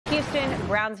Houston,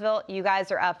 Brownsville, you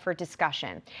guys are up for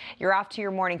discussion. You're off to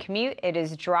your morning commute. It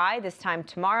is dry. This time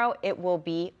tomorrow, it will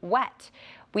be wet.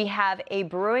 We have a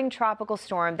brewing tropical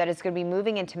storm that is going to be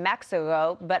moving into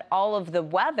Mexico, but all of the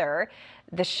weather,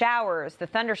 the showers, the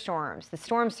thunderstorms, the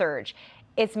storm surge,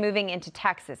 it's moving into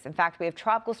Texas. In fact, we have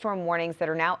tropical storm warnings that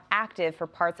are now active for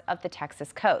parts of the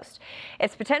Texas coast.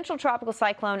 It's potential tropical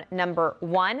cyclone number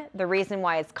 1. The reason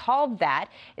why it's called that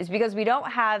is because we don't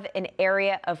have an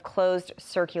area of closed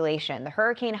circulation. The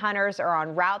hurricane hunters are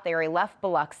en route. They already left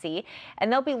Biloxi, and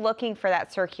they'll be looking for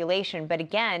that circulation. But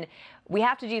again, we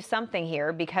have to do something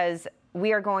here because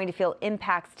we are going to feel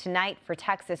impacts tonight for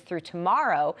Texas through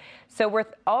tomorrow. So we're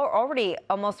already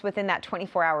almost within that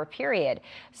 24-hour period.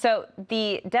 So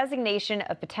the designation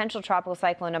of potential tropical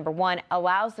cyclone number 1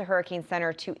 allows the Hurricane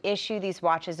Center to issue these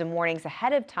watches and warnings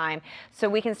ahead of time so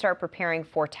we can start preparing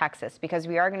for Texas, because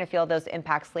we are going to feel those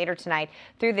impacts later tonight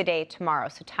through the day tomorrow.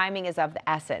 So timing is of the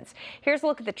essence. Here's a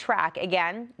look at the track.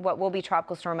 Again, what will be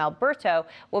Tropical Storm Alberto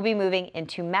will be moving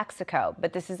into Mexico,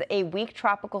 but this is a weak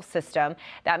tropical system.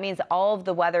 That means all of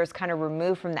the weather is kind of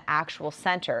removed from the actual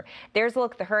center. There's a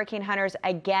look at the hurricane hunters.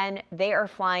 Again, they are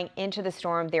flying into the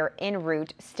storm. They're en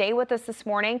route. Stay with us this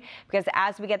morning, because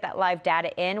as we get that live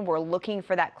data in, we're looking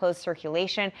for that closed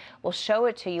circulation. We'll show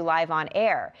it to you live on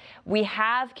air. We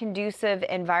have conducive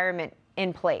environment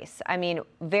in place. I mean,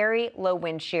 very low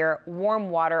wind shear, warm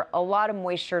water, a lot of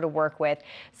moisture to work with.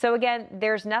 So again,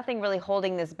 there's nothing really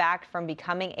holding this back from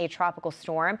becoming a tropical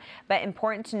storm, but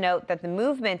important to note that the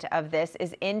movement of this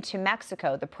is into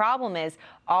Mexico. The problem is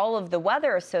all of the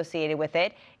weather associated with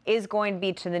it is going to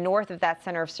be to the north of that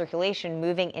center of circulation,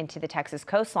 moving into the Texas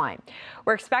coastline.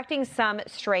 We're expecting some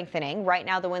strengthening. Right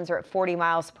now, the winds are at 40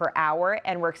 miles per hour,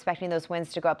 and we're expecting those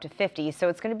winds to go up to 50. So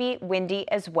it's going to be windy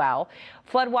as well.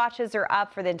 Flood watches are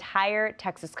up for the entire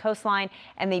Texas coastline,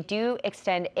 and they do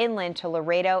extend inland to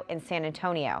Laredo and San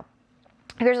Antonio.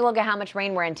 Here's a look at how much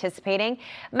rain we're anticipating.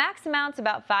 Max amounts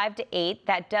about 5 to 8.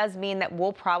 That does mean that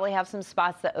we'll probably have some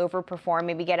spots that overperform,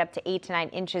 maybe get up to 8 to 9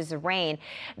 inches of rain.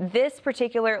 This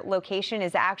particular location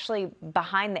is actually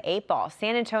behind the 8 ball.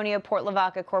 San Antonio, Port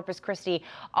Lavaca, Corpus Christi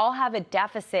all have a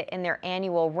deficit in their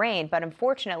annual rain, but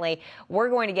unfortunately, we're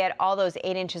going to get all those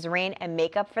 8 inches of rain and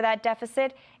make up for that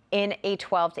deficit in a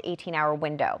 12 to 18-hour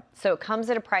window. So it comes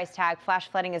at a price tag. Flash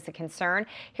flooding is a concern.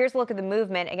 Here's a look at the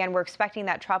movement. Again, we're expecting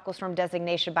that tropical storm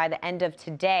designation by the end of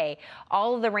today.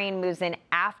 All of the rain moves in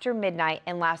after midnight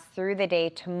and lasts through the day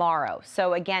tomorrow.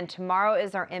 So again, tomorrow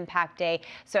is our impact day.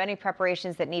 So any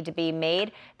preparations that need to be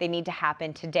made, they need to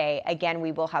happen today. Again,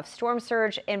 we will have storm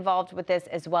surge involved with this,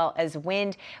 as well as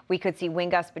wind. We could see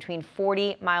wind gusts between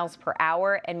 40 miles per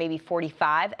hour and maybe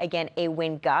 45. Again, a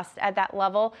wind gust at that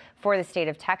level for the state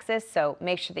of Texas. So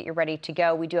make sure that you're ready to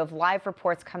go. We do have live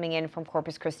reports coming in from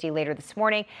Corpus Christi later this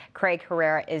morning. Craig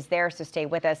Herrera is there, so stay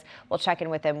with us. We'll check in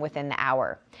with him within the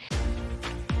hour.